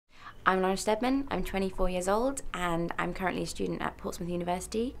I'm Lauren Steadman, I'm 24 years old and I'm currently a student at Portsmouth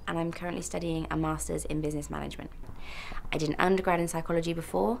University and I'm currently studying a Masters in Business Management. I did an undergrad in psychology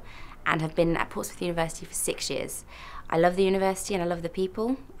before and have been at Portsmouth University for 6 years. I love the university and I love the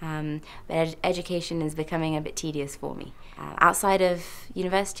people, but education is becoming a bit tedious for me. Outside of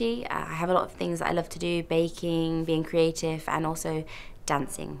university, I have a lot of things that I love to do: baking, being creative, and also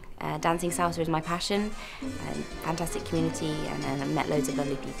dancing. Dancing salsa is my passion, fantastic community, and I've met loads of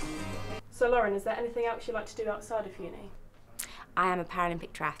lovely people. So Lauren, is there anything else you like to do outside of uni? I am a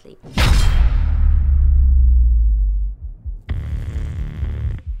Paralympic triathlete.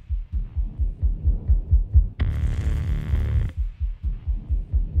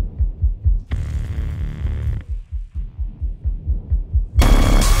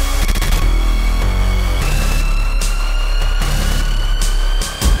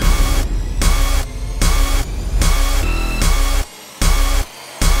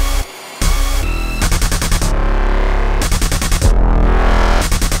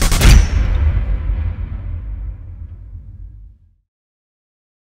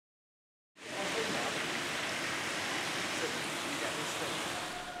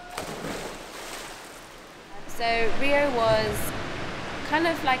 So Rio was kind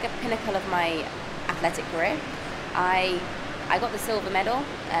of like a pinnacle of my athletic career. I got the silver medal.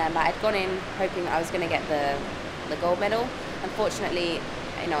 I'd gone in hoping that I was going to get the gold medal. Unfortunately,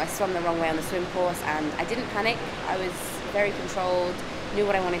 I swam the wrong way on the swim course, and I didn't panic. I was very controlled, knew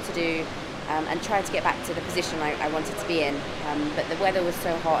what I wanted to do, and tried to get back to the position I wanted to be in. But the weather was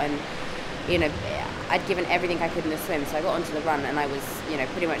so hot, and I'd given everything I could in the swim, so I got onto the run and I was,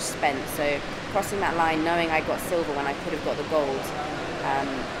 pretty much spent. So crossing that line, knowing I got silver when I could have got the gold,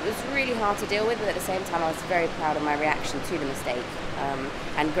 it was really hard to deal with, but at the same time I was very proud of my reaction to the mistake.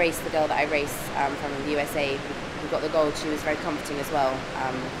 And Grace, the girl that I raced from the USA, who got the gold, she was very comforting as well.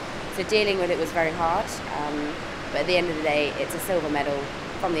 So dealing with it was very hard, but at the end of the day, it's a silver medal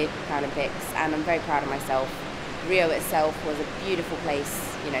from the Paralympics, and I'm very proud of myself. Rio itself was a beautiful place,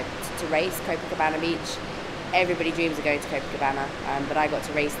 to race. Copacabana Beach, everybody dreams of going to Copacabana, but I got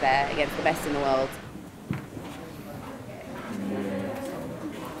to race there against the best in the world.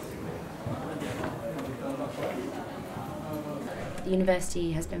 The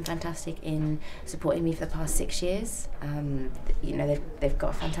university has been fantastic in supporting me for the past 6 years. They've got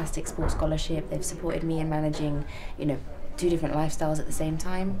a fantastic sports scholarship. They've supported me in managing, 2 different lifestyles at the same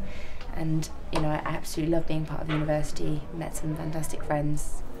time. And I absolutely love being part of the university. Met some fantastic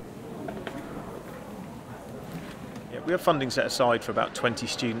friends. Yeah, we have funding set aside for about 20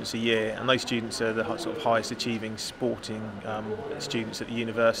 students a year, and those students are the sort of highest achieving sporting students at the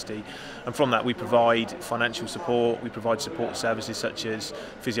university. And from that we provide financial support, we provide support services such as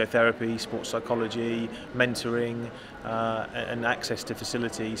physiotherapy, sports psychology, mentoring, and access to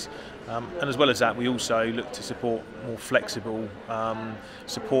facilities. And as well as that, we also look to support more flexible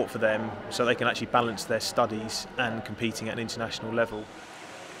support for them so they can actually balance their studies and competing at an international level.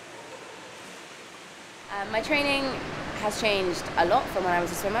 My training has changed a lot from when I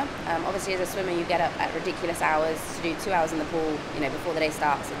was a swimmer. Obviously, as a swimmer, you get up at ridiculous hours to do 2 hours in the pool, before the day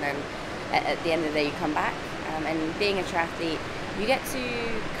starts, and then at the end of the day you come back. And being a triathlete, you get to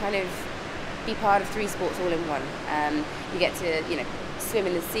kind of be part of 3 sports all in one. You get to, swim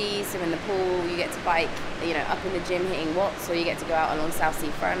in the sea, swim in the pool. You get to bike, up in the gym hitting watts, or you get to go out along South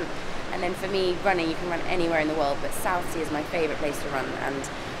Sea front. And then for me, running, you can run anywhere in the world, but South Sea is my favourite place to run. And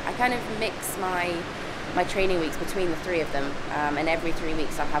I kind of mix my training weeks between the 3 of them, and every 3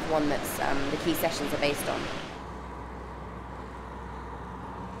 weeks I'll have one that's the key sessions are based on.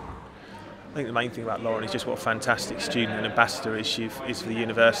 I think the main thing about Lauren is just what a fantastic student and ambassador she is for the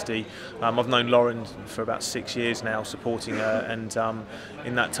university. I've known Lauren for about 6 years now, supporting her, and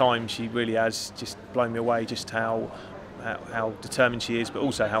in that time she really has just blown me away, just how determined she is, but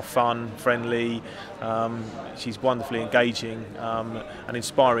also how fun, friendly. She's wonderfully engaging and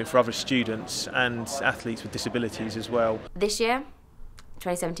inspiring for other students and athletes with disabilities as well. This year,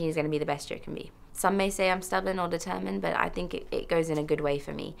 2017 is going to be the best year it can be. Some may say I'm stubborn or determined, but I think it goes in a good way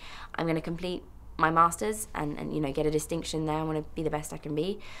for me. I'm going to complete my Masters and get a distinction there. I want to be the best I can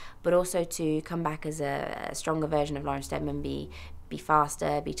be, but also to come back as a stronger version of Lauren Steadman, be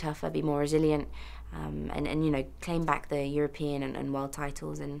faster, be tougher, be more resilient, and claim back the European and world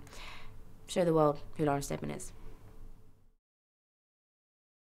titles and show the world who Lauren Steadman is.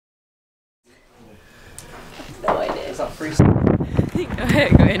 No idea. Is that free? Go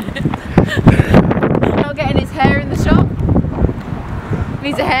ahead, go in. Not getting his hair in the shop.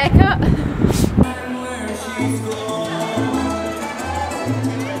 Needs a haircut.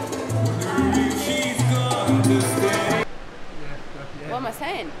 What am I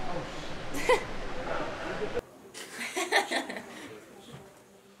saying.